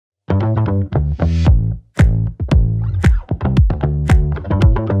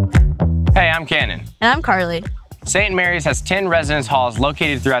I'm Cannon. And I'm Carly. St. Mary's has 10 residence halls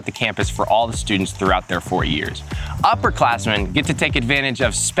located throughout the campus for all the students throughout their 4 years. Upperclassmen get to take advantage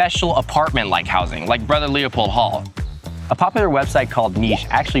of special apartment-like housing, like Brother Leopold Hall. A popular website called Niche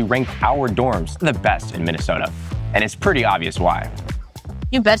actually ranked our dorms the best in Minnesota, and it's pretty obvious why.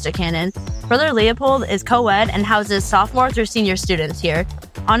 You betcha, Cannon. Brother Leopold is co-ed and houses sophomore through senior students here.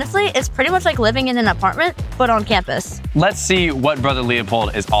 Honestly, it's pretty much like living in an apartment, but on campus. Let's see what Brother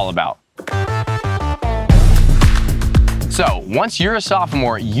Leopold is all about. So, once you're a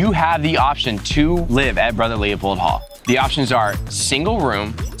sophomore, you have the option to live at Brother Leopold Hall. The options are single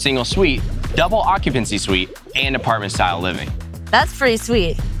room, single suite, double occupancy suite, and apartment-style living. That's pretty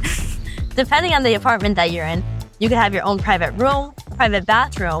sweet. Depending on the apartment that you're in, you could have your own private room, private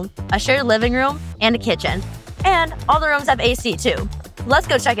bathroom, a shared living room, and a kitchen. And all the rooms have AC too. Let's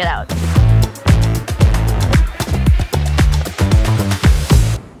go check it out.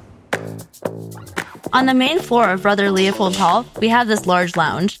 On the main floor of Brother Leopold Hall, we have this large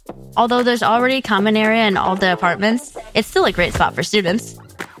lounge. Although there's already common area in all the apartments, it's still a great spot for students.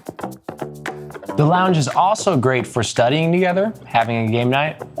 The lounge is also great for studying together, having a game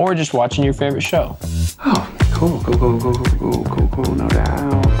night, or just watching your favorite show. Oh, cool, no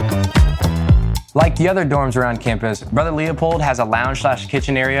doubt. Like the other dorms around campus, Brother Leopold has a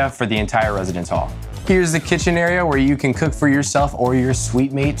lounge/kitchen area for the entire residence hall. Here's the kitchen area where you can cook for yourself or your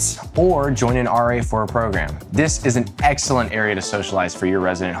suite mates, or join an RA for a program. This is an excellent area to socialize for your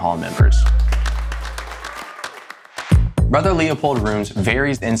resident hall members. Brother Leopold rooms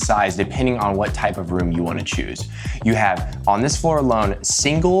varies in size depending on what type of room you want to choose. You have, on this floor alone,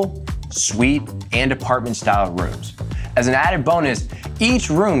 single, suite, and apartment-style rooms. As an added bonus,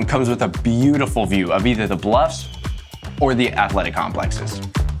 each room comes with a beautiful view of either the bluffs or the athletic complexes.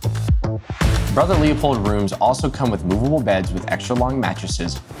 Brother Leopold rooms also come with movable beds with extra long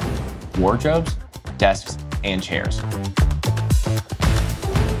mattresses, wardrobes, desks, and chairs.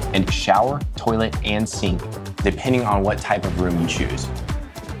 And shower, toilet, and sink, depending on what type of room you choose.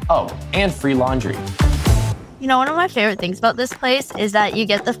 Oh, and free laundry. You know, one of my favorite things about this place is that you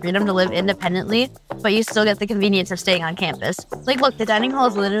get the freedom to live independently, but you still get the convenience of staying on campus. Like, look, the dining hall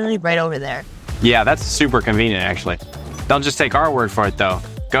is literally right over there. Yeah, that's super convenient, actually. Don't just take our word for it, though.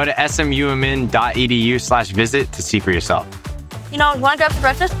 Go to smumn.edu/visit to see for yourself. You know, want to grab some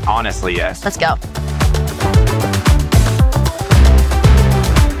breakfast? Honestly, yes. Let's go.